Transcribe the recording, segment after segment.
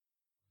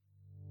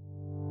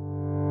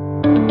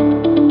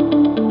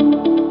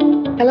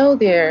Hello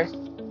there.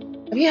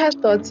 Have you had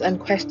thoughts and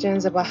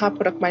questions about how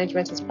product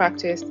management is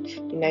practiced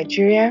in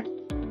Nigeria,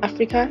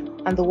 Africa,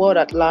 and the world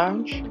at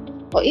large?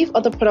 Or if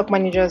other product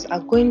managers are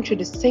going through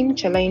the same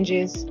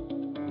challenges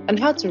and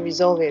how to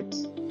resolve it?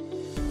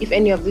 If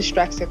any of this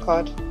strikes a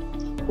chord,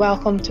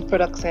 welcome to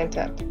Product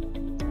Centered.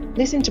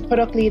 Listen to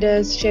product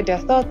leaders share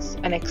their thoughts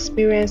and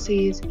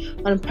experiences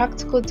on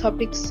practical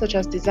topics such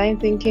as design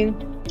thinking,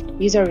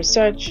 user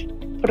research,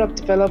 product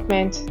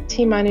development,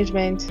 team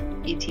management,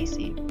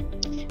 etc.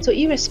 So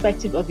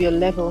irrespective of your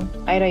level,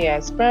 either you're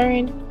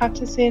aspiring,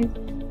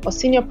 practicing, or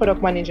senior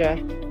product manager,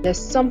 there's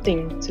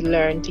something to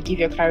learn to give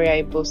your career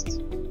a boost.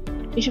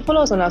 You should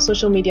follow us on our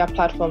social media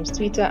platforms,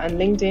 Twitter and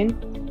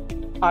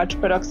LinkedIn, Arch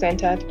Product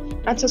Centered,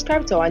 and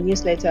subscribe to our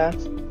newsletter.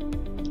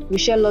 We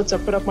share lots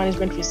of product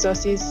management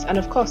resources and,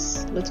 of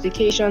course,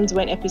 notifications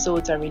when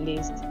episodes are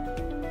released.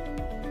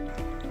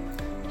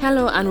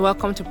 Hello and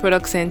welcome to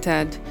Product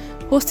Centered.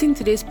 Hosting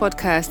today's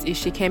podcast is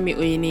Shikemi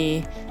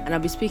Oyini, and I'll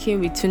be speaking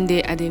with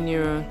Tunde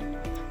Adeniro.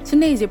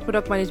 Tunde is a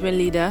product management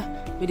leader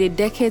with a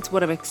decade's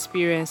worth of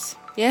experience.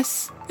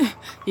 Yes,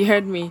 you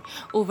heard me.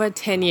 Over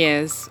 10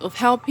 years of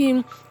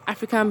helping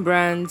African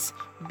brands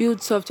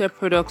build software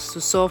products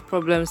to solve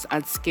problems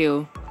at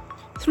scale.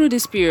 Through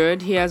this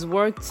period, he has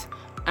worked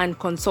and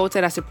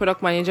consulted as a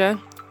product manager,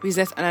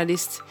 business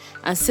analyst,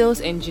 and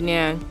sales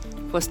engineer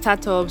for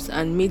startups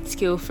and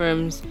mid-scale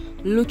firms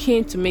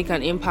looking to make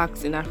an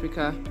impact in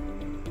Africa.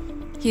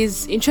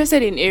 He's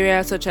interested in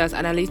areas such as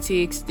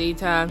analytics,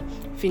 data,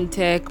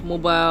 fintech,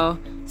 mobile,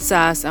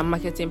 SaaS, and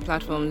marketing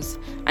platforms,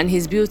 and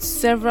he's built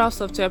several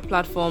software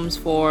platforms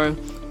for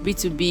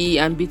B2B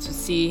and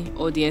B2C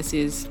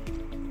audiences.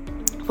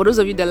 For those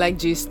of you that like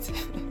gist,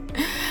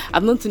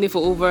 I've known Tunde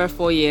for over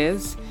 4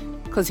 years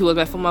because he was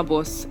my former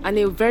boss, and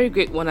a very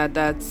great one at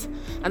that.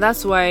 And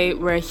that's why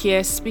we're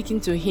here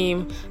speaking to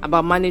him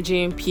about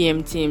managing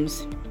PM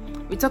teams.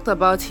 We talked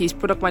about his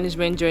product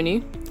management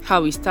journey,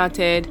 how he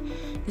started,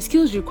 the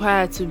skills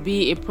required to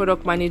be a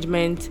product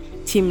management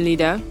team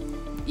leader,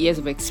 years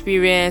of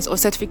experience or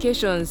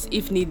certifications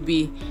if need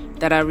be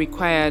that are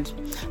required,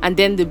 and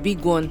then the big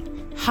one,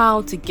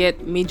 how to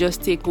get major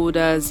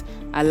stakeholders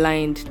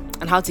aligned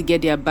and how to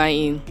get their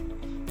buy-in.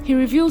 He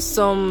reveals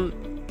some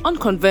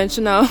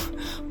unconventional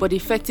but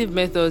effective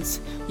methods.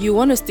 You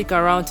want to stick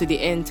around to the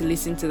end to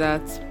listen to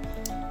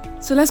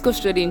that. So let's go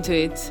straight into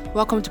it.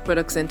 Welcome to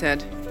Product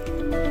Centered.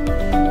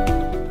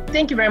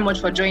 Thank you very much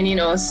for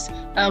joining us.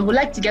 We'd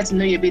like to get to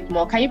know you a bit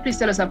more. Can you please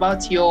tell us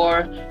about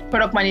your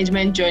product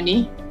management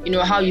journey?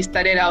 How you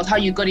started out, how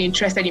you got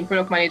interested in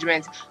product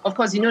management. Of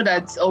course, you know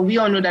that, or we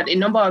all know that a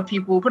number of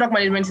people, product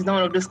management is not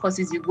one of those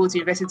courses you go to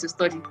university to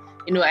study.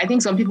 I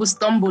think some people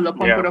stumble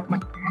upon product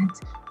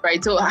management,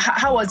 right? So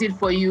how was it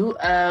for you?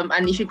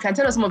 And if you can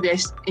tell us some of your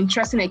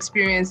interesting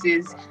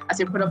experiences as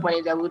a product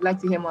manager, we would like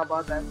to hear more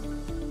about that.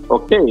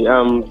 Okay,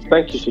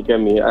 thank you,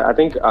 Shikemi. I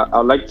think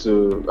I'd like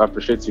to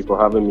appreciate you for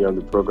having me on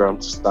the program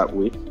to start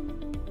with.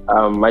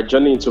 My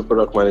journey into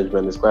product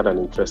management is quite an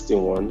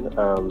interesting one.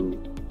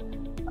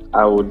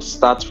 I would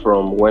start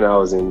from when I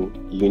was in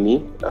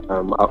uni.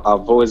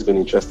 I've always been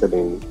interested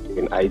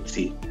in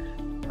IT,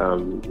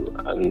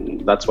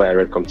 and that's why I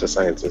read computer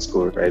science in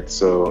school, right?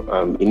 So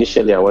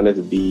initially I wanted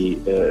to be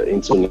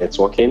into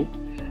networking.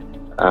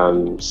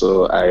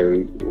 So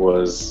I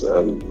was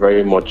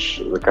very much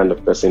the kind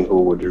of person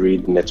who would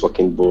read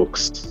networking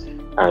books,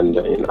 and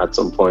at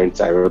some point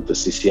I wrote the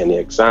CCNA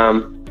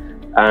exam,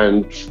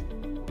 and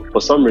for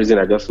some reason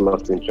I just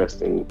lost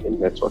interest in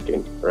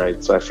networking,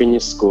 right? So I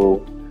finished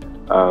school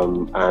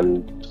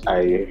and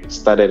I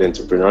started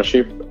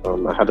entrepreneurship.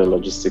 I had a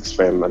logistics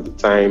firm at the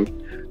time,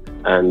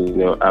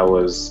 and I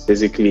was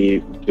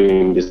basically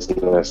doing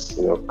business,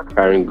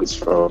 carrying goods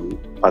from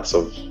parts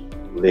of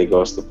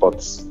Lagos to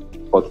ports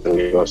in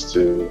Lagos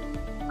to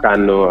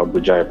Kano,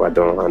 Abuja,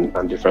 Ibadan,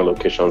 and different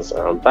locations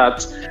around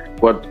that.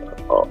 But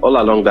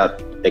all along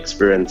that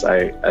experience,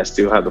 I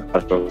still had a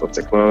passion for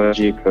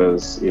technology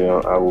because,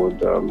 I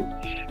would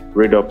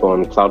read up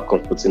on cloud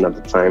computing at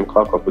the time.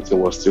 Cloud computing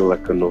was still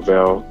like a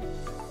novel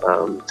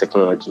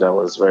technology that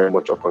was very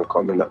much up and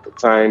coming at the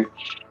time.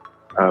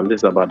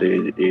 This is about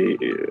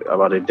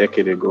a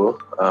decade ago.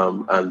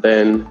 And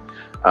then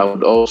I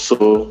would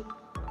also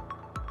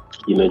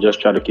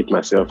just try to keep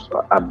myself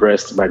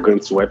abreast by going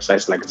to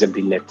websites like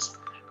ZDNet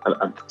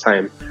at the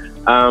time.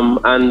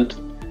 And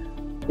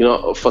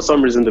for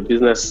some reason, the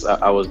business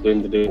I was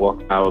doing didn't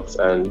work out,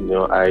 and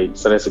I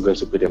decided to go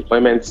into paid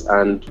employment.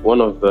 And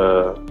one of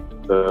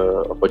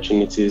the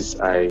opportunities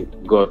I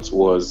got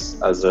was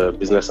as a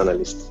business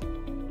analyst,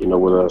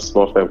 with a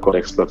small firm called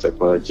Explore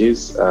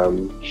Technologies.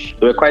 They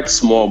were quite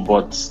small,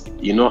 but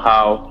you know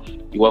how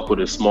you work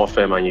with a small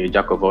firm and you're a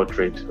jack of all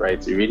trades,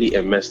 right? It really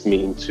immersed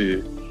me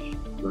into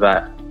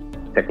that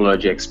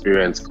technology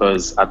experience,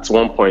 because at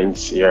one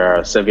point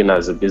you're serving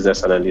as a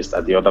business analyst,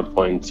 at the other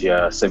point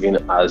you're serving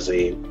as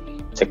a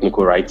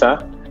technical writer,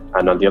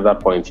 and on the other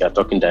point you're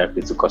talking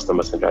directly to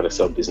customers and trying to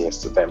sell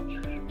business to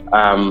them.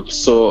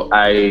 So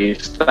I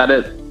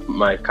started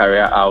my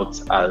career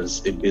out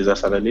as a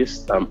business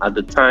analyst. At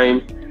the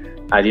time,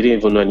 I didn't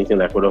even know anything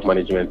like product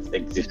management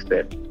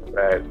existed,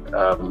 right?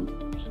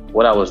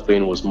 What I was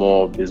doing was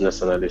more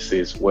business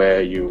analysis,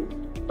 where you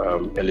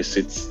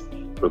elicit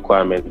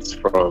requirements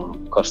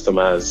from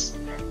customers,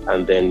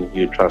 and then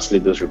you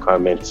translate those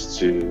requirements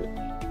to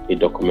a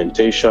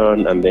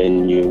documentation, and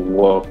then you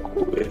work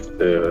with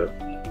the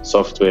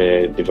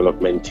software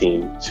development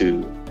team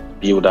to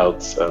build out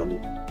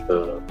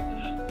the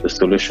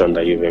solution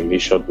that you've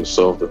envisioned to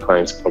solve the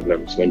client's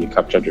problems when you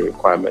capture the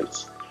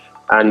requirements.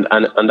 And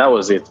that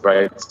was it,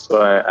 right?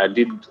 So I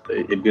did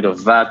a bit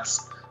of that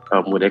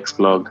with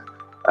Xplug.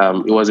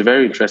 It was a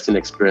very interesting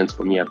experience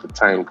for me at the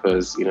time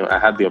because, I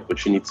had the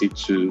opportunity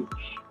to,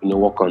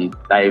 work on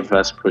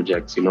diverse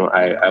projects.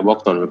 I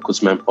worked on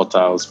recruitment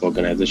portals for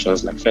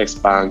organizations like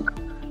First Bank,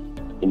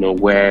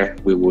 where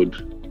we would,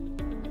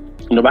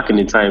 back in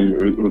the time,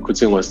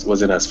 recruiting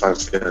wasn't as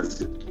fancy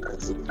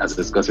as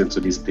it's gotten to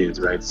these days,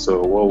 right? So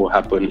what will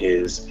happen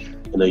is,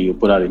 you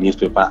put out a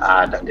newspaper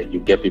ad and then you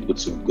get people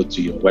to go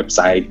to your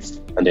website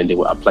and then they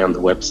will apply on the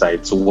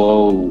website. So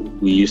what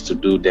we used to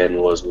do then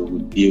was we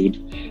would build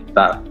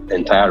that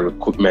entire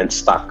recruitment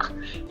stack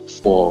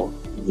for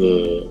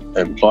the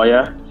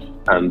employer.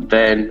 And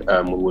then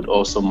we would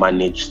also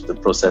manage the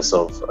process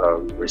of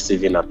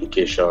receiving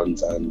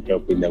applications and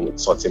helping them with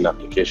sorting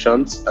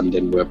applications. And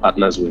then we're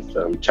partners with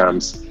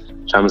CHAMS.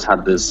 CHAMS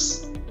had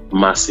this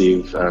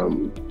massive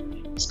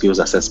skills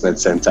assessment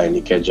center in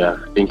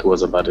Ikeja. I think it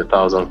was about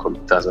 1,000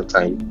 computers at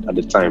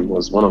the time. It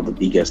was one of the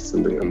biggest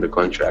in the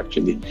country,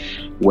 actually,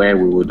 where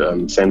we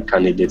would send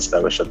candidates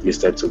that were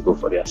shortlisted to go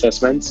for the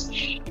assessments.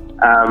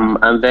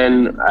 And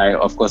then I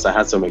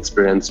had some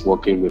experience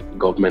working with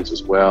government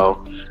as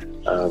well.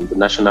 The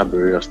National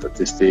Bureau of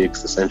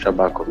Statistics, the Central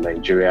Bank of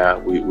Nigeria.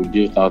 We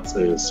built out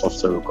a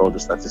software called the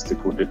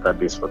Statistical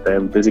Database for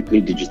them,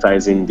 basically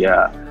digitizing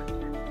their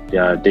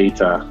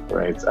data,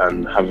 right,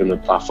 and having a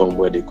platform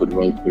where they could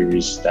run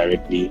queries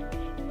directly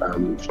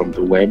from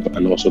the web,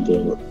 and also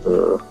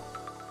the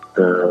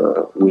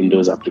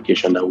Windows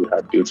application that we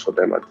had built for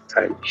them at the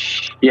time.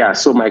 Yeah,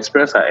 so my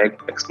experience at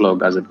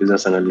Xplug as a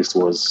business analyst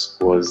was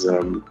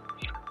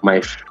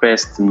my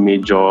first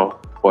major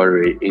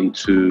foray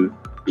into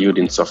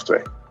building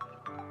software,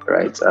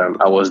 right?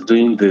 I was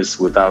doing this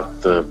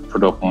without the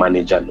product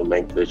manager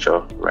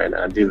nomenclature, right?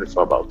 I did it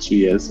for about 2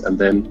 years, and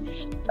then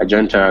I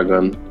joined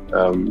Terragon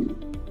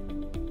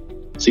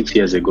 6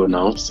 years ago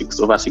now,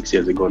 over 6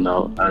 years ago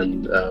now,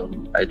 and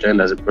I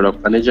joined as a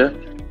product manager.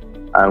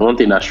 And one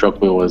thing that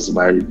struck me was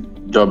my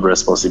job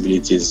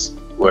responsibilities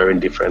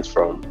weren't different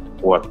from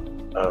what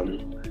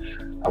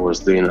I was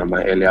doing at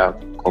my earlier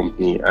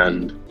company,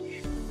 and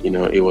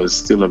it was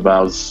still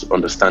about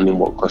understanding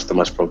what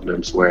customers'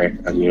 problems were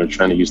and,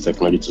 trying to use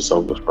technology to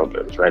solve those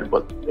problems, right?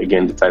 But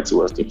again, the title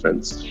was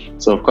different.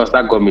 So, of course,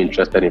 that got me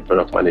interested in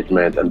product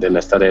management. And then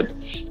I started,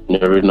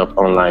 reading up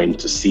online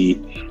to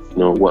see,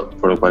 what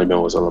product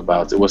management was all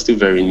about. It was still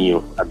very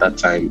new at that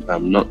time.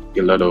 Not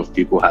a lot of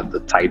people had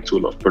the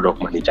title of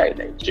product manager in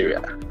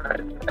Nigeria.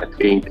 Right? I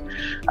think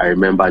I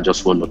remember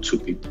just one or two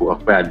people,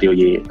 Okpe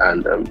Adeoye,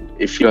 and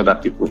a few other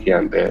people here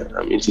and there.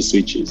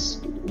 IntoSwitch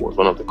was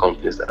one of the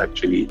companies that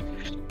actually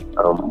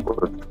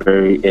were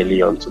very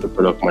early on to the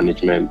product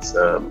management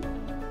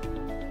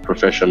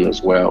profession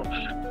as well.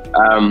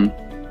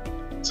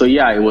 So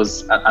yeah, it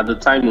was at the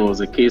time it was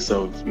a case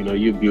of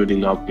you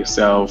building up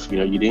yourself.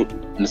 You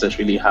didn't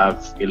necessarily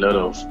have a lot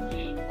of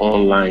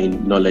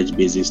online knowledge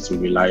bases to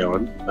rely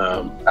on,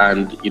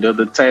 and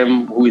the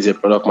term "who is a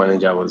product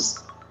manager"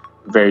 was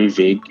very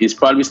vague. It's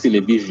probably still a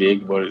bit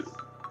vague, but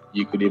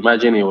you could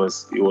imagine it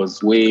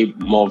was way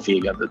more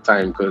vague at the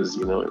time because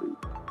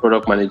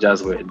product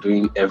managers were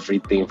doing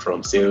everything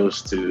from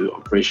sales to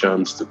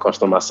operations to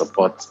customer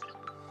support.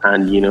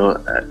 And,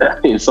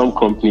 in some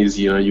companies,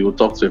 you will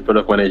talk to a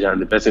product manager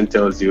and the person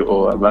tells you,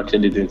 oh, I'm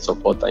actually doing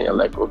support. And you're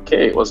like,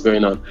 okay, what's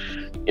going on?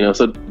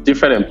 So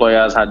different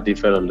employers had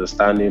different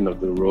understanding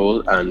of the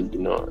role. And,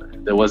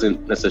 there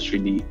wasn't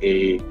necessarily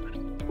a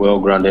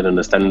well-grounded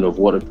understanding of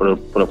what a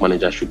product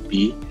manager should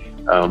be.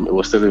 It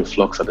was still in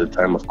flux at the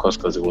time, of course,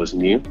 because it was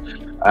new.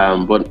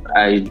 But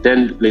I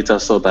then later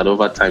saw that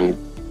over time,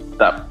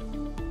 that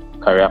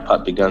career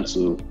path began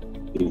to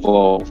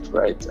evolve,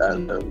 right?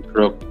 And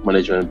product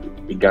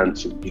management began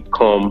to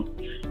become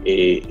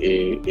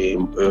a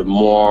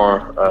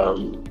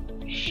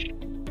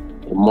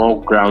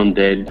more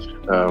grounded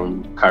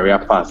career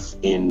path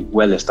in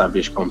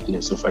well-established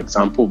companies. So, for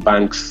example,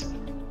 banks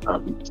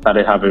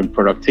started having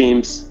product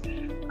teams,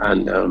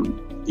 and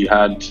you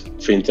had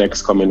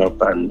fintechs coming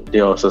up, and they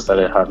also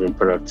started having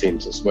product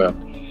teams as well.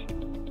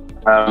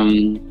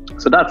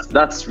 So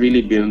that's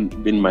really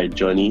been my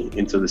journey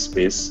into the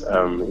space.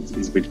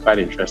 It's been quite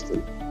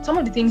interesting. Some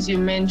of the things you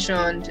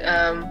mentioned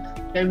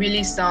they're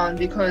really sound,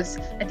 because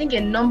I think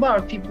a number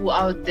of people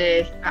out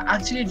there are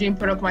actually doing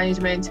product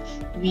management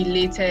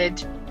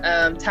related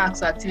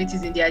tasks or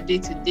activities in their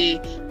day-to-day,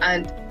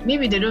 and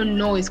maybe they don't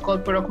know it's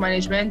called product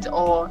management,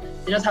 or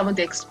they just haven't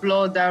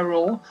explored that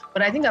role.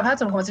 But I think I've had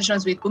some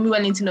conversations with Bumi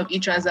Wellington of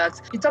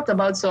eTransact. He talked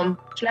about some,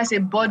 should I say,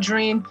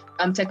 bordering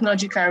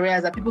technology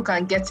careers that people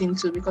can get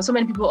into, because so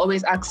many people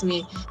always ask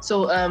me,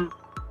 so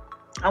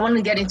I want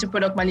to get into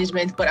product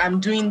management, but I'm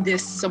doing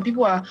this. Some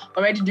people are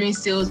already doing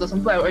sales, or some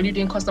people are already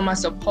doing customer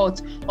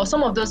support, or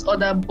some of those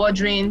other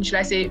bordering, should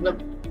I say,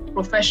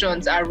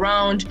 professions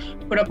around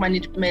product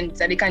management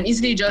that they can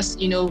easily just,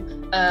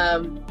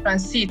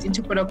 transit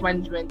into product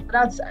management.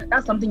 That's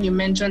something you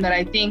mentioned that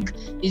I think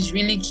is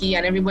really key,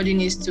 and everybody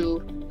needs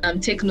to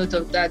take note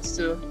of that.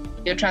 So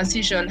your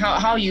transition,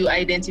 how you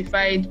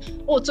identified.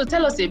 So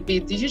tell us a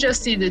bit. Did you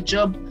just see the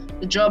job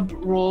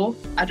role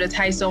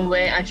advertised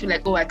somewhere and feel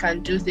like, I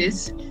can do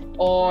this?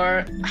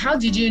 Or how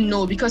did you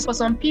know? Because for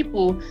some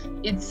people,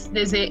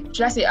 there's a,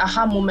 should I say,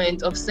 aha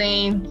moment of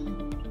saying,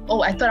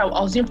 I thought I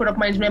was doing product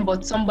management,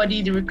 but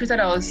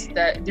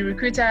the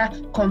recruiter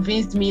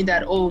convinced me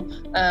that,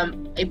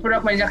 a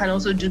product manager can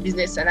also do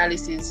business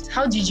analysis.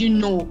 How did you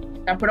know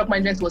that product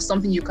management was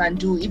something you can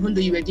do, even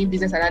though you were doing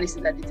business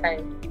analysis at the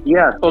time?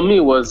 Yeah, for me,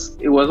 it was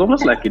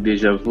almost like a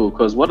deja vu,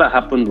 because what had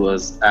happened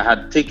was I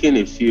had taken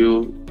a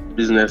few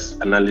business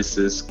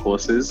analysis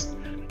courses.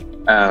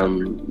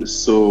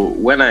 So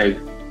when I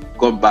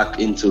got back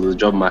into the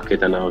job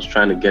market and I was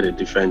trying to get a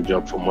different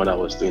job from what I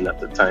was doing at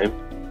the time,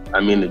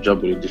 a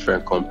job with a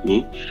different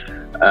company,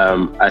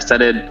 I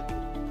started,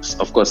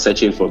 of course,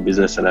 searching for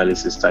business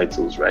analysis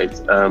titles, right?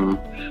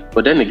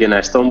 But then again, I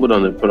stumbled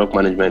on the product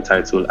management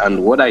title,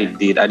 and what I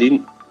did, I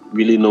didn't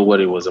really know what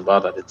it was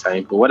about at the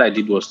time, but what I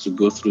did was to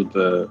go through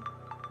the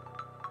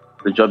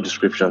job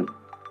description,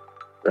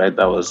 right?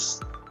 That was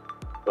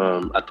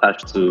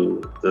attached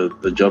to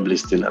the job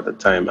listing at the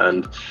time,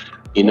 and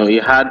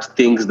it had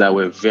things that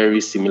were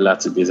very similar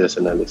to business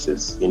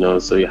analysis.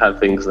 So you had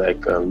things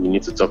like you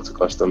need to talk to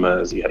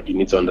customers, you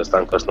need to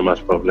understand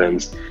customers'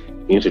 problems,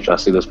 you need to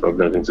translate those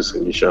problems into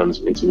solutions,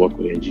 you need to work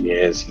with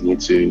engineers, you need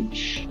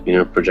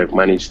to project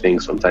manage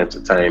things from time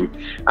to time.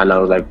 And I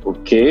was like,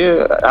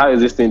 okay, how is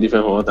this thing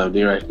different from what I'm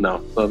doing right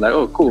now? So I was like,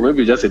 oh cool,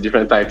 maybe just a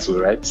different title,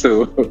 right?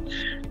 So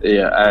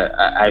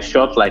yeah, I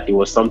felt like it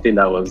was something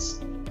that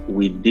was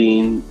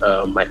within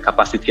my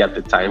capacity at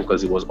the time,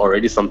 because it was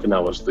already something I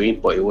was doing,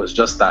 but it was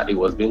just that it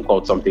was being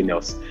called something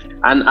else.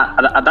 And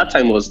at that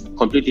time it was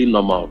completely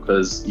normal,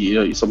 because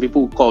some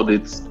people called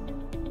it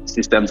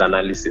systems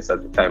analysis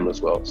at the time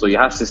as well. So you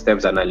have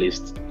systems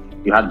analysts,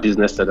 you had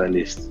business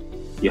analysts,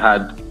 you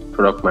had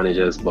product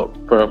managers, but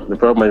the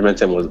product management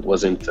term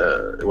wasn't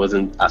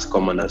as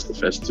common as the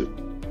first two.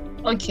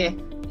 Okay.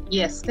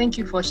 Yes, thank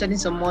you for shedding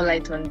some more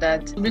light on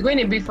that. We're going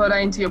a bit further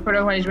into your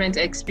product management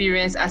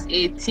experience as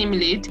a team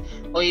lead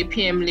or a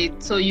PM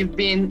lead. So you've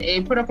been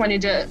a product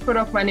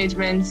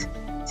management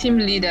team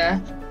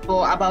leader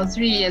for about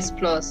 3 years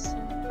plus,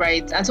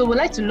 right? And so we'd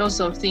like to know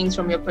some things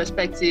from your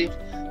perspective.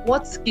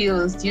 What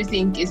skills do you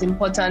think is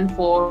important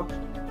for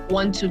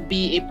one to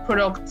be a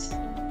product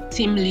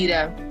team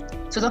leader?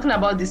 So talking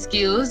about the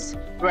skills,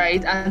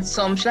 right? And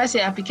some, should I say,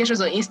 applications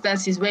or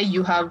instances where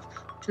you have,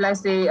 should I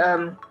say,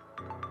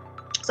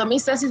 some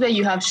instances where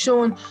you have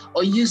shown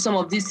or used some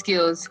of these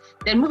skills.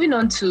 Then moving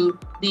on to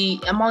the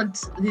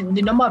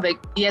number of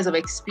years of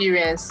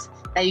experience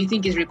that you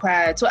think is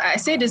required. So I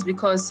say this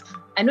because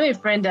I know a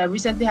friend that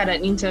recently had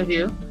an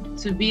interview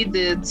to be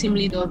the team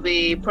lead of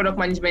a product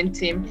management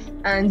team,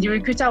 and the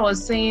recruiter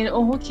was saying,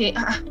 okay,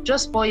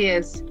 just 4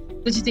 years.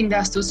 Don't you think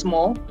that's too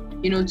small,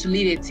 to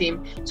lead a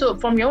team? So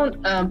from your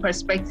own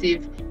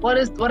perspective, what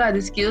are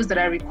the skills that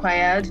are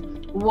required?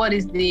 What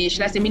is the,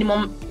 should I say,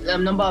 minimum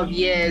number of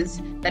years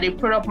that a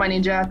product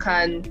manager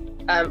can,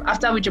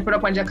 after which a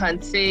product manager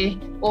can say,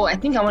 I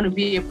think I want to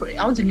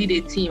lead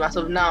a team as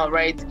of now,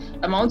 right?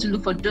 I want to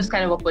look for those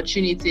kind of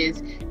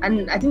opportunities.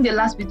 And I think the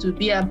last bit would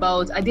be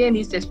about, are there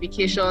any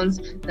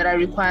certifications that are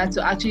required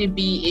to actually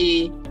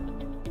be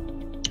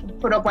a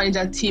product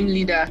manager team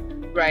leader,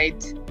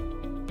 right?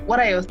 What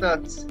are your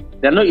thoughts?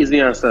 There are no easy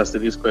answers to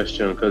this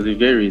question, because it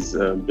varies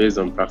based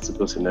on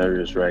practical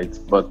scenarios, right?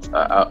 But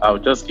I'll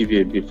just give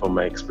you a bit from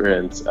my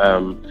experience.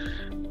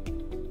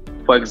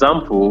 For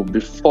example,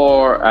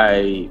 before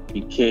I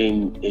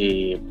became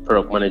a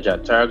product manager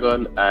at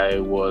Tarragon, I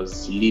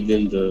was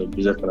leading the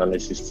business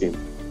analysis team,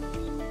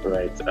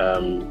 right?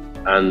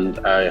 And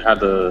I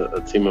had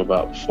a team of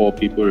about 4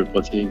 people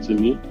reporting into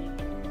me.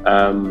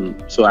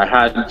 So I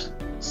had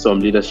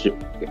some leadership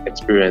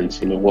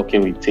experience,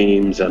 working with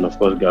teams and, of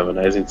course,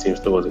 galvanizing teams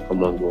towards a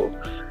common goal.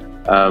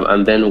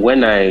 And then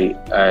when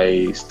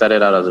I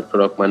started out as a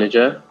product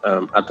manager,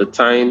 at the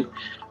time,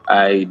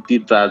 I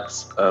did that,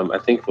 I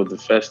think, for the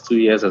first 2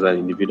 years as an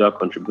individual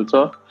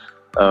contributor,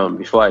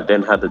 before I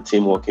then had the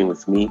team working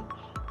with me.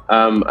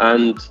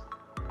 And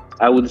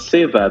I would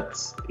say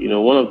that,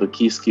 one of the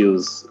key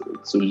skills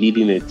to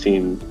leading a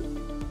team,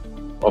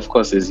 of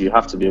course, is you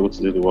have to be able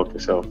to do the work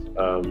yourself,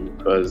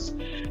 because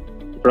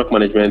product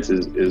management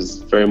is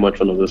very much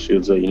one of those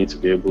fields where you need to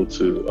be able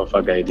to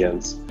offer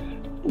guidance.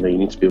 You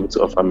need to be able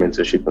to offer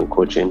mentorship and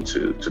coaching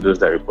to those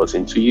that report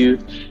into you.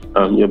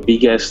 Your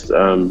biggest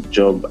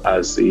job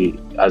as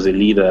a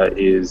leader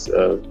is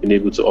being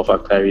able to offer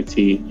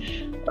clarity,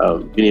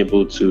 being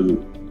able to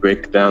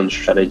break down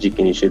strategic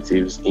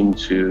initiatives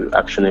into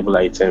actionable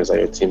items that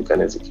your team can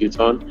execute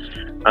on,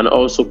 and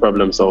also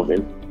problem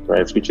solving,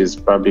 right? Which is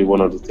probably one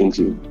of the things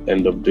you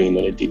end up doing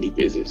on a daily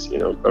basis.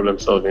 Problem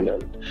solving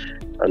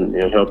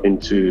and helping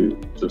to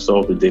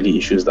solve the daily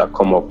issues that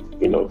come up,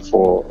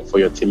 for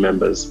your team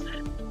members.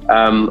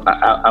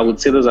 I would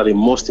say those are the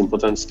most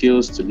important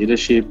skills to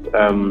leadership.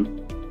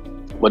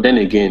 But then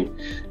again,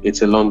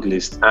 it's a long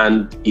list,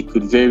 and it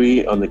could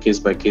vary on a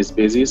case-by-case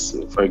basis.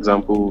 For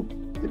example,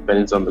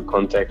 depends on the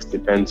context,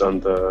 depends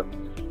on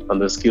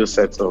the skill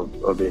sets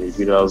of the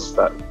individuals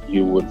that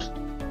you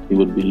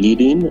would be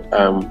leading.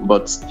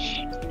 But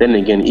then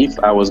again, if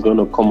I was going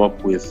to come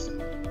up with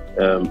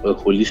a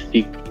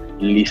holistic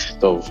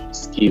list of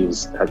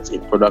skills that a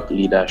product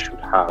leader should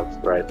have,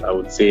 right? I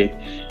would say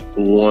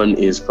 1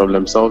 is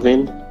problem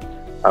solving.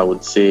 I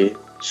would say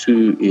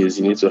 2 is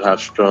you need to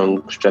have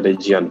strong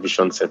strategy and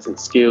vision setting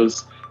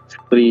skills.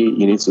 3,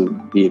 you need to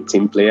be a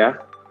team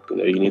player.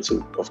 You need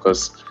to, of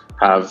course,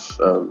 have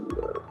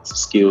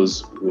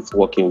skills with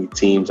working with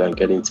teams and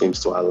getting teams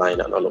to align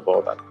and all of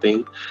that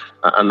thing.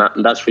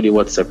 And that's really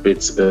what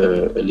separates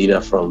a leader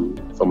from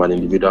an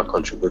individual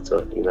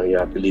contributor.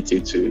 Your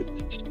ability to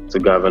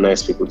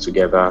galvanize people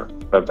together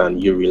rather than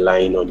you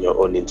relying on your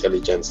own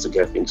intelligence to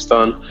get things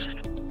done.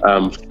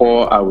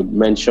 4, I would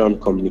mention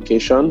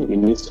communication. You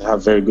need to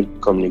have very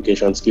good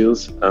communication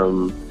skills,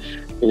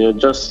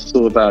 just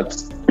so that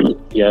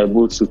you're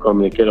able to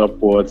communicate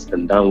upwards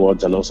and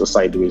downwards and also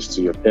sideways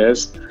to your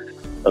peers.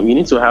 You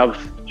need to have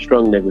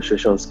strong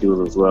negotiation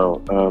skills as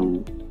well.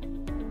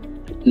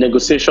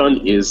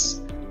 Negotiation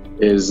is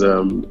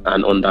an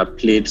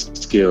underplayed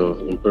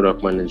skill in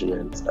product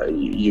management.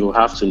 You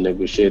have to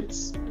negotiate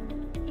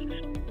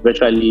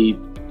virtually,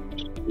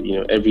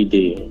 every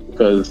day,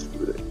 because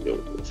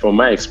from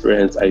my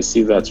experience, I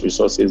see that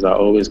resources are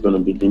always going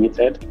to be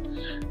limited.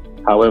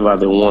 However,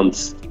 the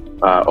wants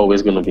are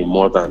always going to be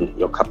more than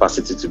your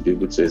capacity to be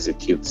able to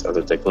execute as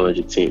a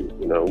technology team,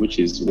 which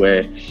is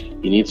where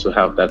you need to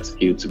have that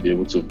skill to be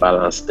able to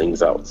balance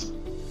things out,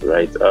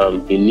 right?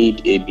 You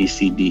need A, B,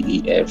 C, D,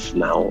 E, F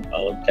now.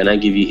 Can I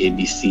give you A,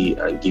 B, C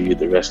and give you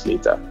the rest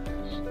later?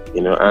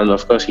 And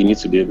of course, you need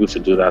to be able to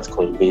do that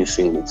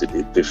convincingly to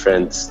the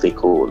different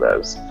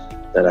stakeholders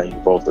that are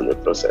involved in the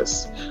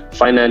process.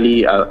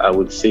 Finally, I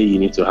would say you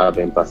need to have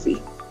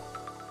empathy.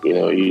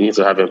 You need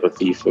to have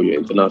empathy for your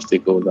internal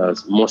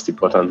stakeholders. Most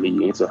importantly, you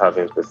need to have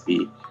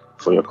empathy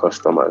for your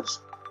customers,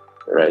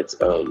 right?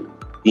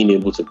 Being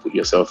able to put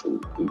yourself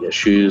in their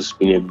shoes,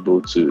 being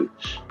able to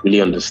really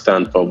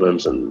understand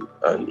problems and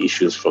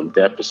issues from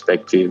their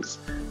perspectives,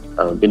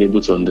 being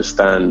able to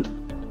understand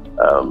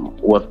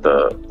what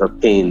the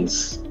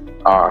pains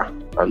are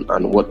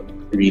and what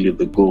really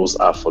the goals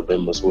are for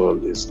them as well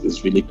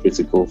is really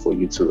critical for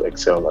you to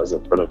excel as a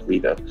product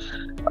leader.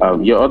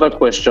 Your other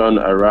question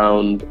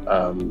around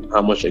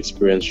how much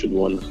experience should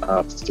one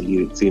have to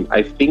lead a team,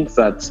 I think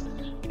that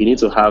you need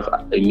to have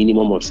a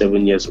minimum of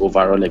 7 years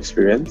overall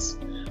experience.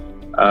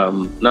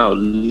 Now,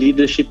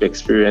 leadership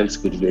experience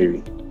could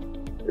vary,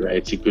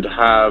 right? You could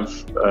have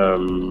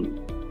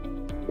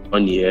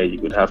 1 year, you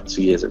could have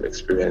 2 years of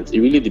experience. It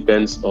really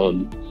depends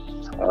on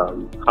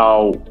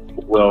how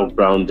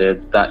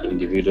well-grounded that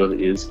individual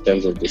is in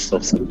terms of the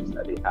soft skills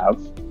that they have,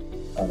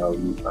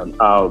 and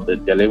how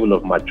their level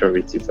of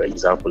maturity, for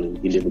example, in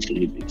being able to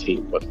lead the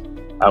team. But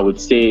I would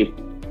say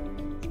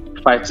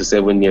 5 to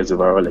 7 years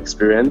of overall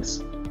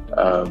experience,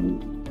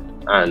 and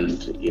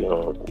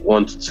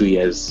 1 to 2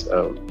 years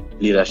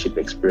leadership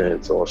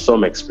experience or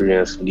some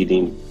experience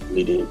leading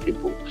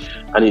people.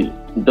 And it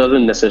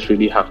doesn't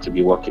necessarily have to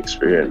be work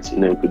experience.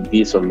 It could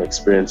be some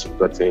experience you've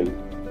gotten,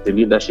 the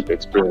leadership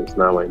experience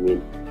now,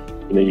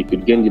 you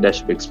could gain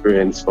leadership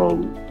experience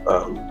from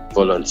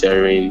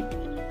volunteering,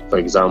 for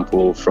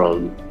example,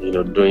 from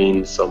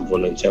doing some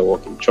volunteer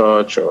work in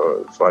church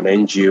or for an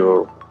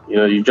NGO.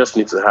 You just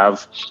need to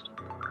have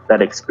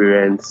that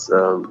experience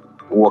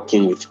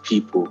working with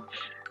people,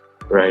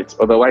 right?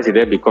 Otherwise, it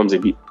then becomes a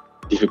bit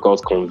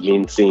difficult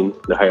convincing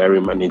the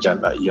hiring manager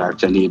that you're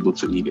actually able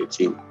to lead a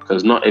team,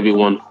 because not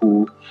everyone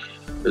who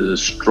is a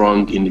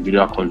strong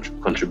individual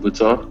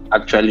contributor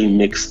actually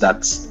makes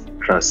that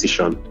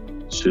transition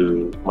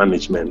to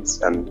management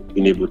and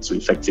being able to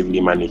effectively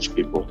manage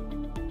people.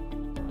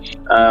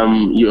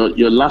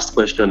 Your last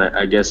question,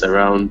 I guess,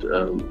 around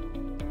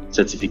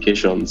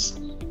certifications.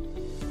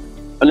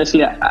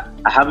 Honestly, I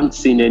haven't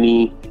seen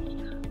any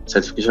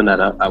certification that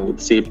I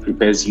would say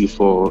prepares you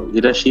for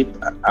leadership.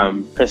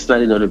 I'm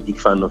personally not a big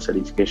fan of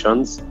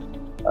certifications.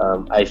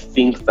 I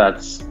think that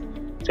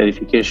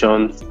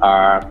certifications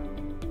are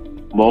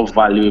more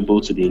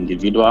valuable to the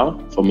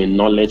individual from a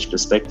knowledge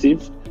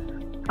perspective.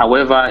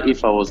 However,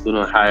 if I was going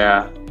to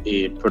hire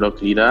a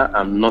product leader,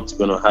 I'm not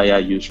going to hire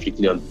you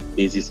strictly on the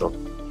basis of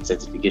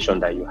certification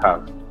that you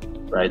have,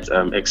 right?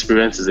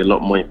 Experience is a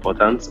lot more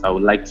important. I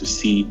would like to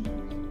see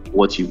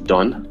what you've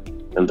done,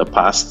 in the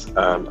past,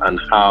 and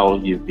how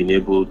you've been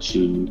able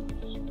to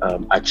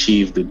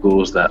achieve the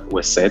goals that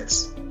were set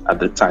at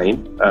the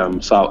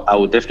time. So I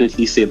would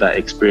definitely say that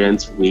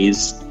experience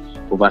weighs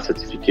over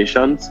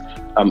certifications.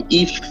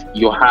 If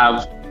you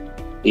have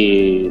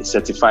a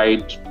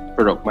certified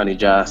product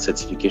manager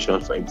certification,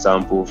 for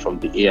example, from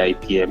the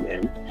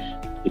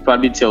AIPMM, it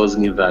probably tells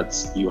me that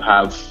you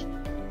have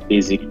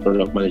basic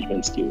product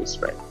management skills,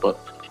 right? But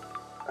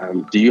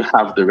do you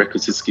have the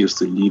requisite skills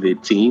to lead a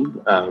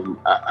team?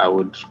 I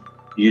would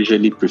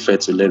usually prefer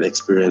to let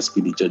experience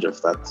be the judge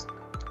of that.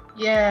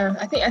 Yeah,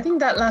 I think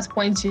that last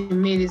point you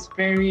made is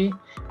very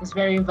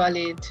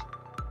valid.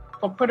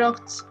 For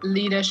product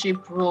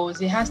leadership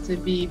roles, it has to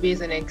be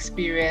based on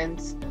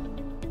experience.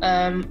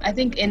 I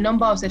think a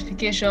number of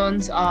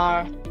certifications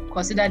are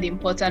considered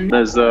important.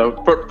 There's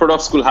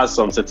product school has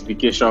some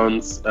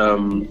certifications.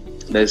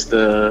 There's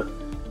the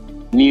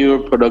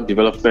new product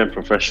development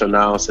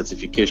professional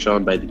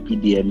certification by the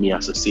PDME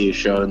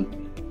Association.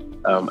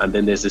 And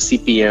then there's the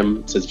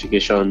CPM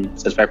certification,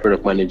 certified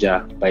product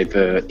manager by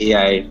the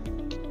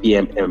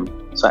AIPMM.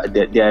 So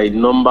there are a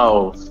number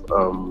of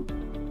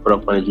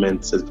product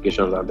management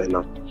certifications out there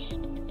now.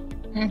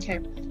 Okay.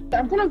 So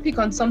I'm going to pick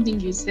on something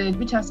you said,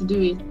 which has to do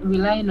with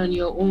relying on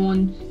your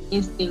own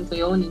instinct or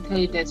your own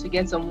intelligence to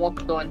get some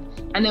work done.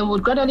 And then we'll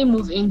gradually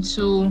move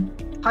into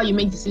how you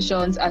make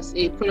decisions as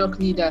a product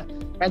leader.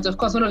 Right? Of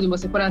course, one of the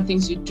most important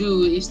things you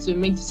do is to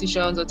make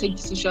decisions or take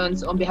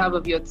decisions on behalf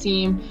of your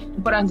team,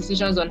 important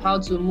decisions on how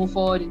to move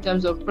forward in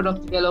terms of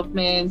product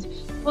development,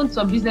 even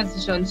some business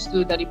decisions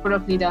too that the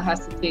product leader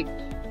has to take.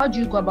 How do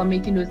you go about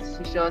making those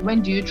decisions?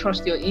 When do you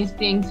trust your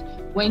instincts?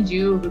 When do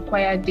you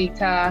require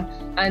data?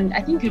 And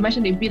I think you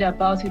mentioned a bit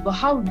about it, but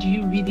how do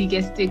you really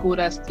get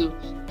stakeholders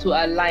to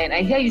align?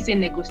 I hear you say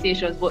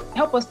negotiations, but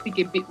help us speak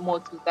a bit more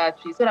to that,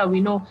 please, so that we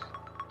know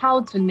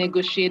how to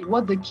negotiate,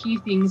 what the key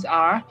things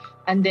are,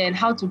 and then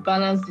how to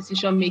balance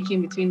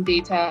decision-making between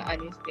data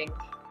and instinct.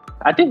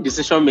 I think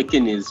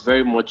decision-making is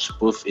very much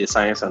both a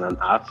science and an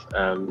art.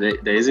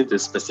 There isn't a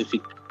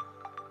specific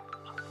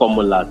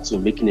formula to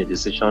making a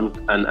decision,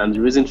 and the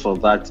reason for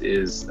that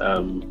is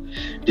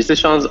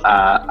decisions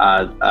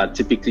are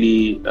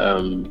typically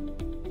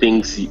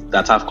things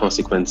that have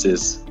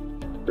consequences,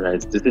 right?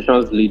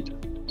 Decisions lead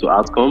to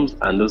outcomes,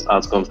 and those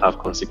outcomes have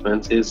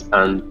consequences,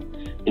 and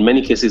in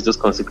many cases those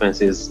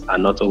consequences are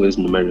not always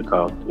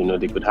numerical.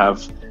 They could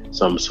have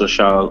some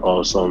social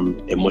or some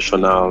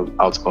emotional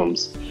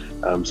outcomes.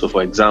 So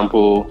for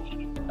example,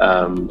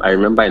 I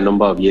remember a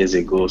number of years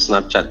ago,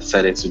 Snapchat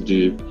decided to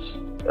do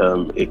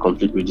a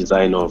complete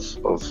redesign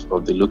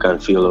of the look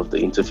and feel of the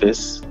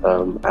interface.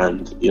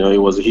 And it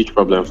was a huge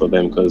problem for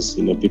them because,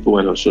 people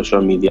went on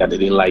social media, they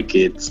didn't like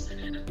it.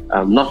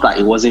 Not that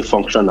it wasn't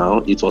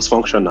functional, it was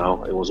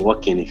functional, it was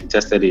working. If you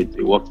tested it,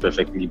 it worked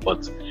perfectly,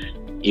 but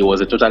it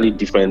was a totally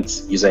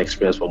different user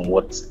experience from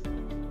what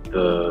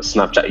the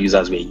Snapchat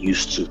users were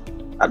used to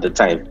at the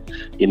time.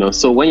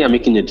 So when you're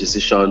making a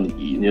decision,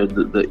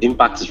 the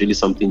impact is really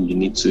something you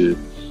need to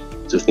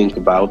think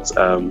about.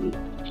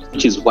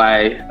 Which is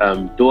why,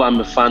 though I'm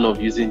a fan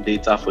of using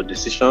data for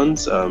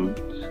decisions,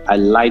 I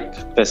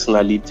like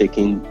personally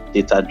taking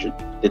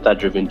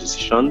data-driven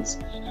decisions.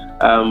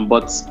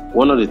 But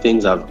one of the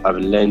things I've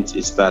learned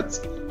is that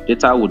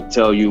data would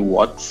tell you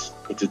what,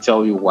 it will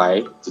tell you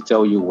why, to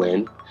tell you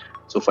when.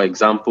 So, for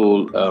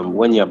example,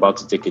 when you're about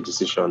to take a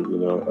decision,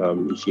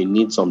 if you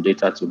need some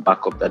data to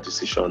back up that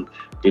decision,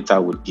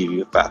 data would give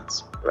you that,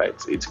 right?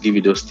 It will give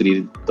you those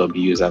 3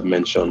 W's I've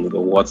mentioned: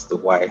 the what, the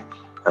why,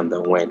 and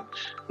the when.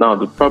 Now,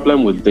 the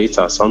problem with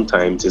data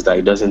sometimes is that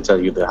it doesn't tell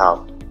you the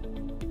how,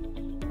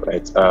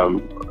 right?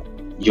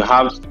 You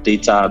have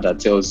data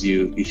that tells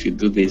you if you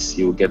do this,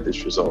 you'll get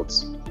this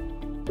results,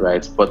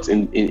 right? But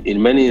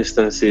in many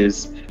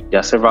instances,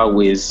 there are several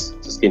ways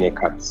to skin a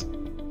cat,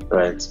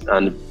 right?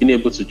 And being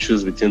able to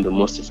choose between the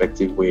most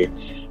effective way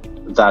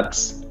that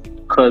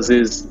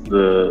causes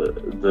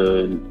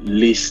the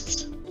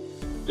least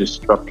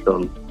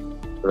disruption,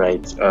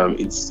 right?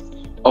 It's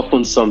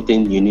often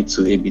something you need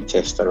to A/B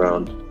test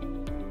around,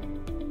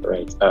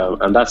 right?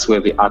 And that's where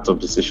the art of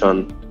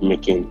decision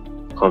making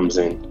comes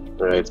in,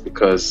 right?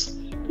 Because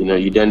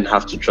you then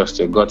have to trust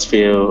your gut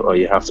feel, or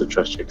you have to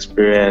trust your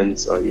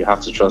experience, or you have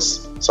to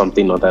trust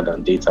something other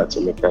than data to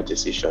make that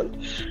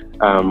decision.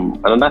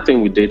 Another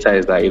thing with data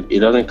is that it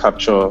doesn't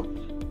capture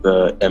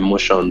the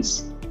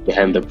emotions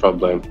behind the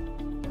problem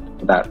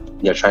that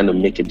you're trying to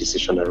make a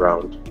decision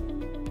around,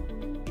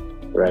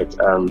 right?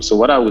 So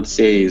what I would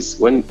say is,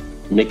 when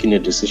making a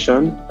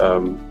decision,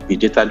 be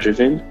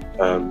data-driven,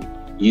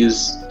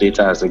 use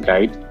data as a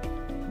guide,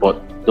 but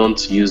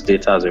don't use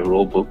data as a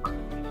rule book.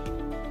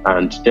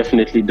 And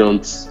definitely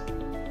don't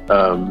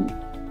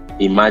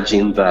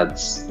imagine that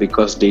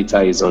because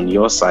data is on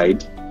your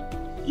side,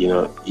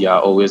 you're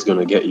always going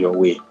to get your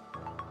way,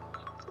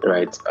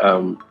 right?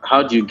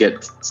 How do you get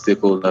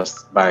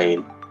stakeholders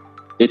buying?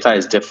 Data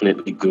is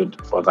definitely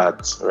good for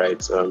that,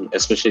 right?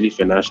 Especially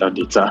financial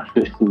data.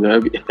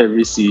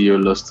 Every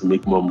CEO loves to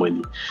make more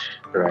money,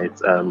 right?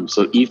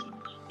 So if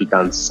you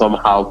can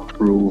somehow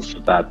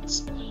prove that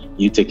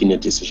you taking a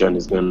decision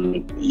is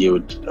going to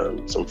yield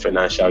some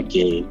financial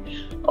gain,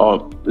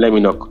 or let me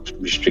not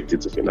restrict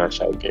it to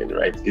financial gain,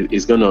 right?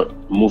 It's going to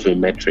move a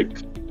metric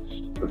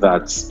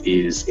that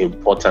is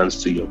important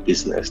to your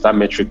business. That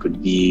metric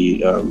could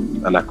be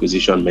an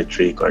acquisition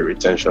metric or a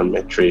retention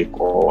metric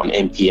or an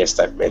NPS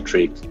type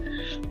metric,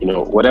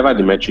 whatever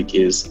the metric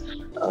is.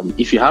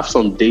 If you have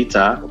some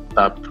data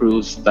that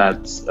proves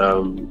that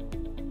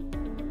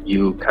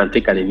you can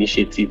take an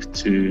initiative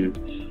to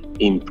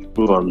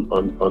improve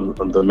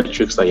on the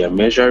metrics that you're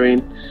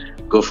measuring,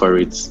 go for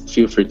it.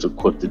 Feel free to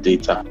quote the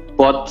data.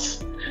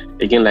 But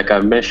again, like I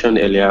mentioned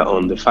earlier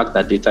on, the fact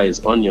that data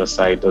is on your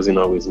side doesn't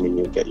always mean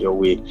you'll get your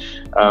way.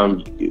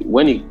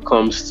 When it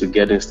comes to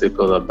getting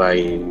stakeholder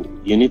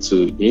buy-in, you need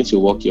to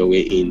work your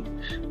way in,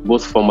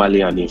 both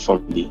formally and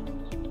informally.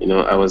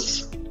 I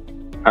was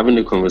having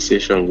a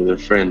conversation with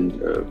a friend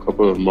a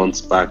couple of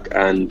months back,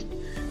 and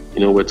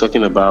we're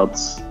talking about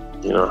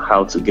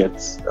how to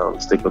get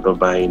stakeholder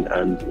buy-in,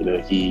 and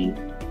he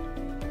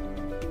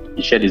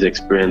shared his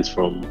experience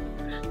from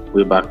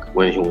way back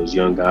when he was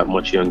younger,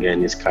 much younger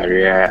in his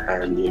career,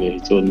 and he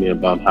told me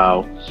about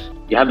how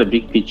he had a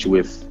big pitch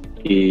with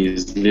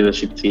his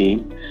leadership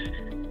team,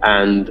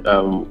 and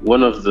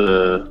one of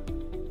the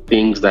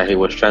things that he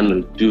was trying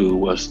to do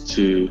was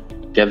to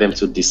get them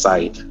to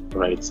decide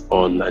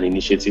on an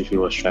initiative he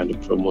was trying to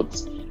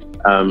promote.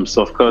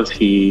 So of course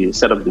he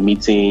set up the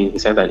meeting, he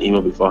sent an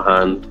email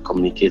beforehand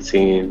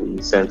communicating,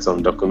 he sent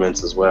some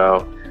documents as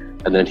well,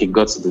 and then he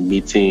got to the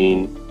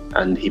meeting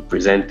and he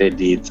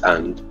presented it,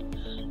 and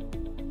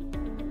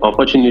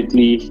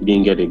unfortunately he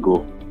didn't get a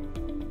go.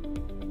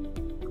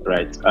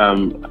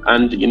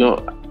 And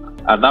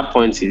at that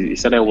point he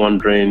started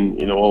wondering,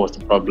 what was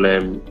the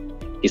problem.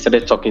 He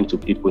started talking to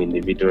people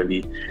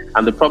individually,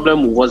 and the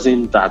problem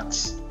wasn't that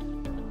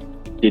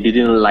they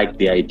didn't like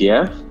the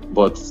idea,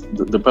 but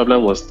the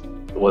problem was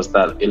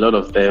that a lot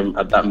of them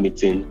at that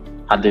meeting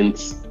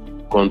hadn't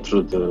gone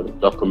through the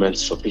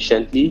documents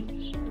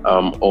sufficiently,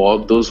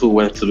 or those who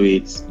went through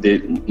it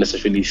didn't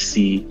necessarily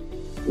see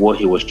what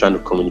he was trying to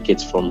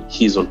communicate from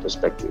his own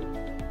perspective,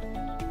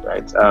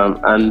 right?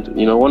 And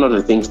one of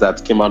the things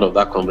that came out of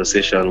that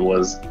conversation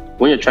was,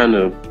 when you're trying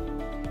to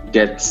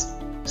get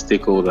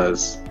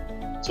stakeholders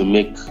to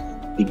make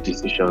big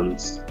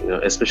decisions,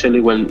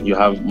 especially when you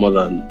have more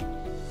than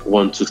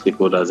 1-2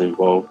 stakeholders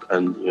involved,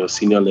 and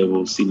senior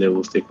level,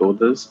 C-level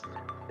stakeholders,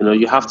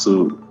 you have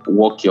to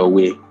walk your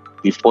way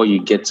before you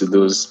get to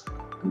those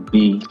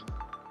big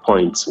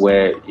points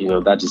where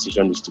that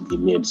decision needs to be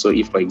made. So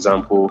if, for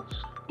example,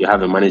 you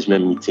have a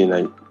management meeting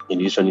and a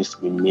decision needs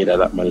to be made at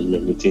that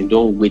management meeting,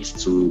 don't wait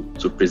to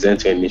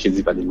present your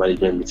initiative at the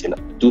management meeting.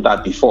 Do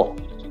that before.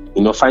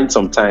 Find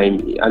some time,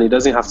 and it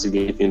doesn't have to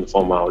be anything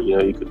formal.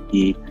 It could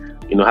be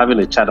having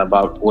a chat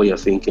about what you're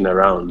thinking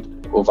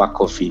around over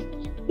coffee,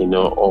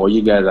 or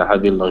you guys are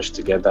having lunch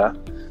together,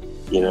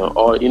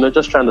 or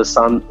just trying to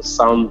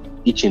sound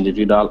each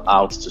individual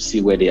out to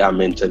see where they are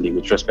mentally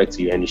with respect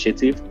to your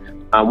initiative.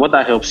 And what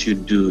that helps you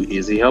do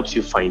is it helps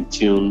you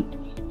fine-tune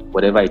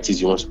whatever it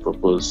is you want to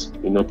propose.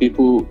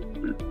 People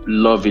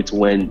love it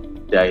when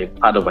they're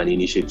part of an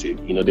initiative.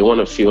 They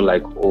want to feel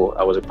like, oh,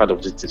 I was a part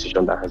of this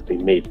decision that has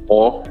been made,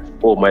 or,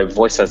 oh, my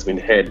voice has been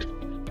heard,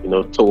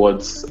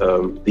 towards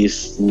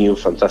this new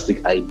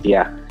fantastic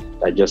idea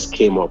that just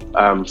came up.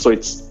 So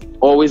it's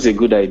always a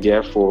good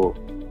idea for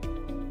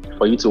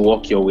you to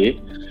walk your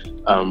way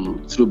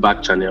through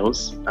back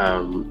channels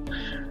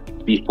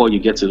before you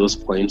get to those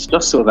points,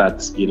 just so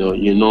that you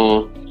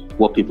know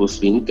what people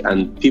think,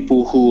 and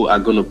people who are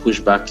going to push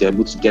back, you're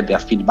able to get their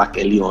feedback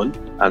early on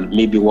and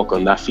maybe work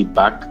on that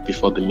feedback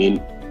before the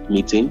main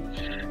meeting.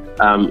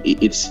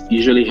 It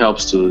usually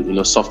helps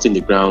to soften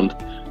the ground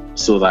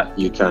so that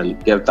you can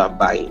get that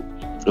buy-in.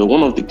 So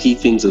one of the key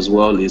things as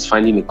well is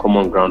finding a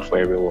common ground for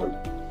everyone.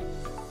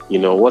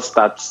 What's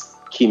that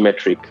key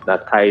metric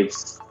that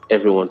ties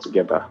everyone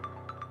together,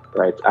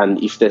 right?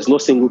 And if there's no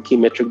single key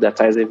metric that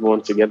ties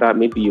everyone together,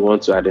 maybe you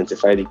want to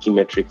identify the key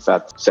metrics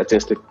that certain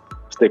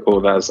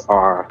stakeholders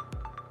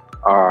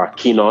are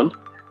keen on,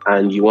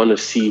 and you want to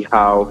see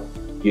how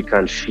you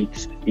can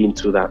fit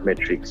into that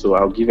metric. So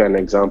I'll give you an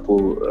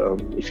example.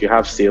 If you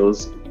have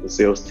the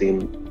sales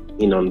team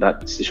in on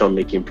that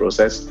decision-making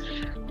process,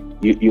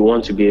 you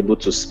want to be able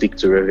to speak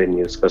to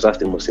revenues, because that's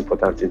the most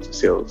important thing to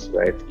sales,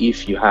 right?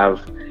 If you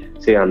have,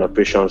 say, an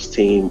operations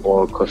team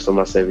or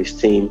customer service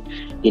team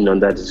in on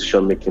that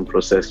decision-making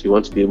process, you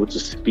want to be able to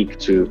speak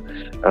to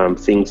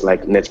things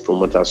like net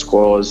promoter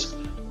scores,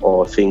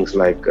 or things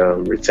like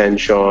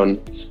retention,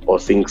 or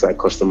things like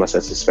customer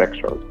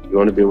satisfaction. You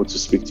want to be able to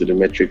speak to the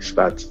metrics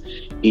that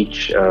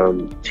each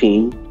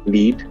team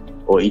lead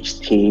or each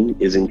team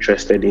is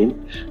interested in,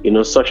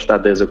 such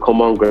that there's a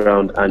common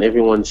ground and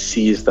everyone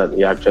sees that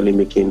you're actually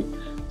making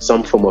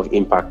some form of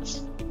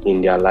impact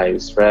in their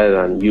lives,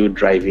 rather than you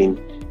driving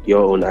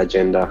your own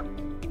agenda.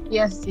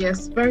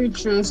 Yes, very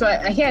true. So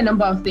I hear a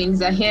number of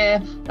things. I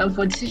hear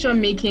for decision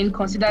making,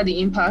 consider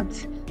the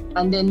impact,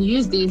 and then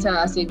use data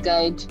as a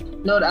guide,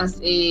 not as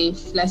a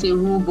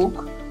rule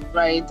book,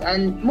 right?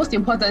 And most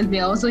importantly,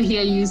 I also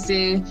hear you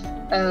say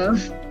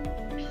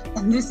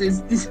And this.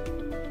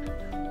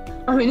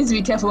 We need to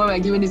be careful when we're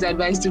giving this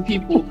advice to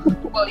people.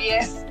 But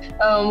yes,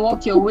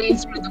 walk your way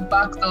through the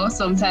back door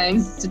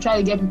sometimes to try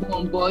to get people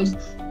on board.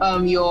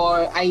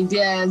 Your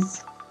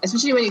ideas,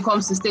 especially when it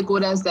comes to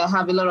stakeholders that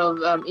have a lot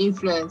of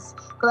influence.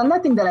 Because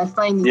another thing that I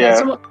find is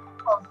that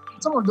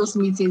some of those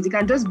meetings, it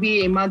can just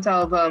be a matter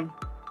of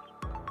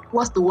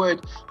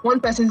one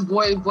person's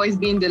voice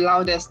being the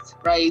loudest,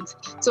 right?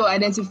 So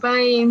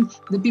identifying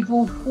the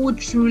people who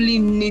truly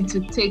need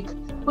to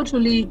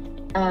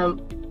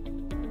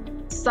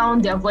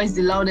sound their voice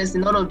the loudest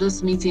in all of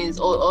those meetings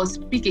or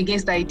speak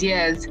against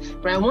ideas,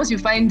 right? Once you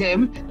find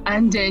them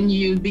and then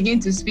you begin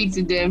to speak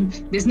to them,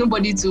 there's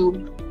nobody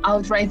to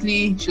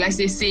outrightly, should I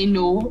say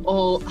no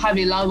or have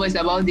a loud voice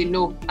about the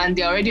no, and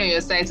they're already on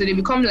your side. So they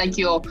become like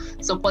your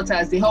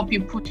supporters. They help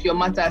you put your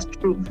matters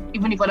through,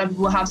 even if other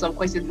people have some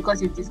questions, because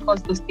you've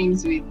discussed those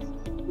things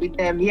with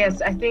them.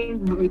 Yes, I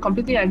think we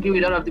completely agree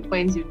with all of the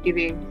points you've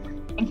given.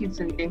 Thank you,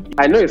 Tunde.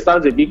 I know it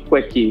sounds a bit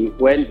quirky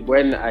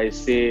when I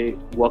say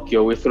walk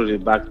your way through the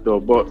back door,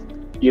 but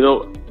we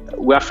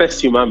are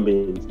first human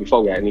beings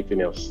before we are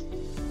anything else,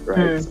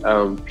 right?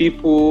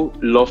 People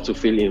love to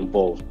feel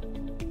involved,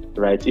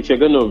 right? If you're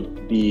going to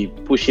be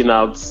pushing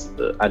out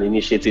an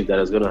initiative that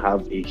is going to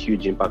have a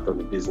huge impact on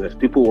the business,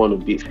 people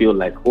want to feel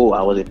like, oh,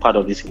 I was a part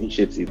of this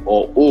initiative,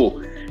 or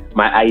oh,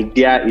 my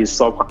idea is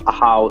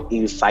somehow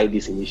inside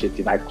this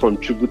initiative. I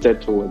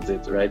contributed towards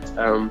it, right?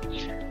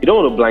 You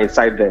don't want to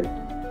blindside them,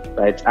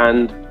 right?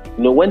 And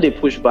when they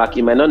push back,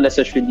 it might not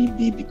necessarily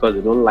be because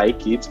they don't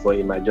like it, but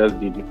it might just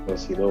be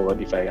because,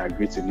 if I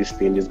agree to this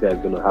thing, this guy is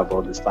going to have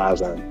all the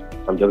stars and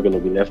I'm just going to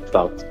be left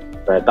out,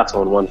 right? That's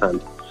on one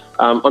hand.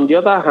 On the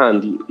other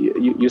hand,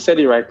 you said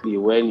it rightly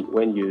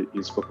when you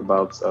spoke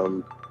about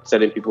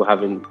certain people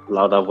having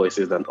louder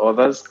voices than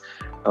others.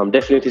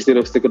 Definitely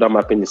stakeholder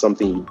mapping is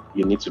something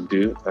you need to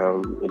do.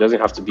 It doesn't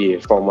have to be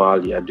a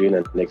formal, you're doing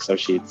an Excel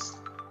sheet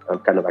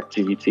kind of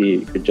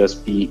activity. It could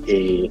just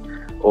be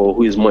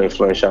who is more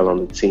influential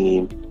on the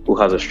team, who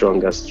has a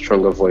stronger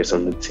voice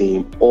on the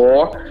team,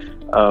 or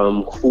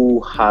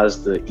who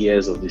has the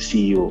ears of the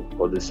CEO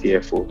or the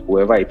CFO,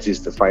 whoever it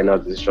is, the final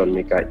decision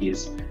maker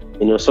is,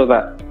 so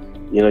that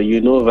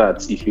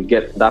that if you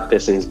get that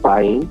person's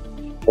buy-in,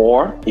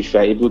 or if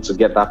you're able to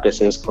get that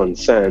person's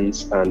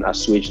concerns and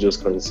assuage those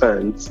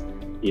concerns,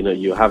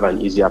 you have an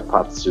easier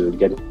path to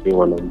get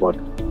everyone on board.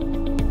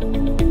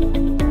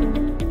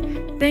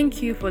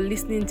 Thank you for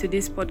listening to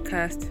this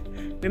podcast.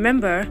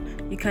 Remember,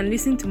 you can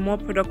listen to more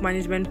product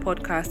management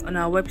podcasts on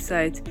our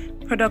website,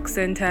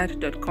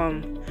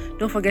 productcentered.com.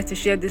 Don't forget to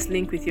share this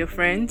link with your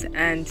friends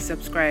and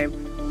subscribe.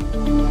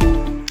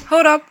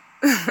 Hold up!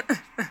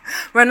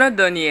 We're not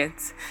done yet.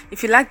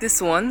 If you like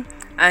this one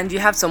and you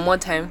have some more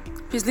time,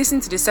 please listen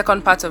to the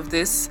second part of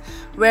this,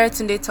 where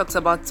Tunde talks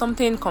about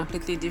something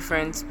completely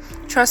different.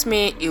 Trust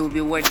me, it will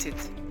be worth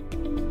it.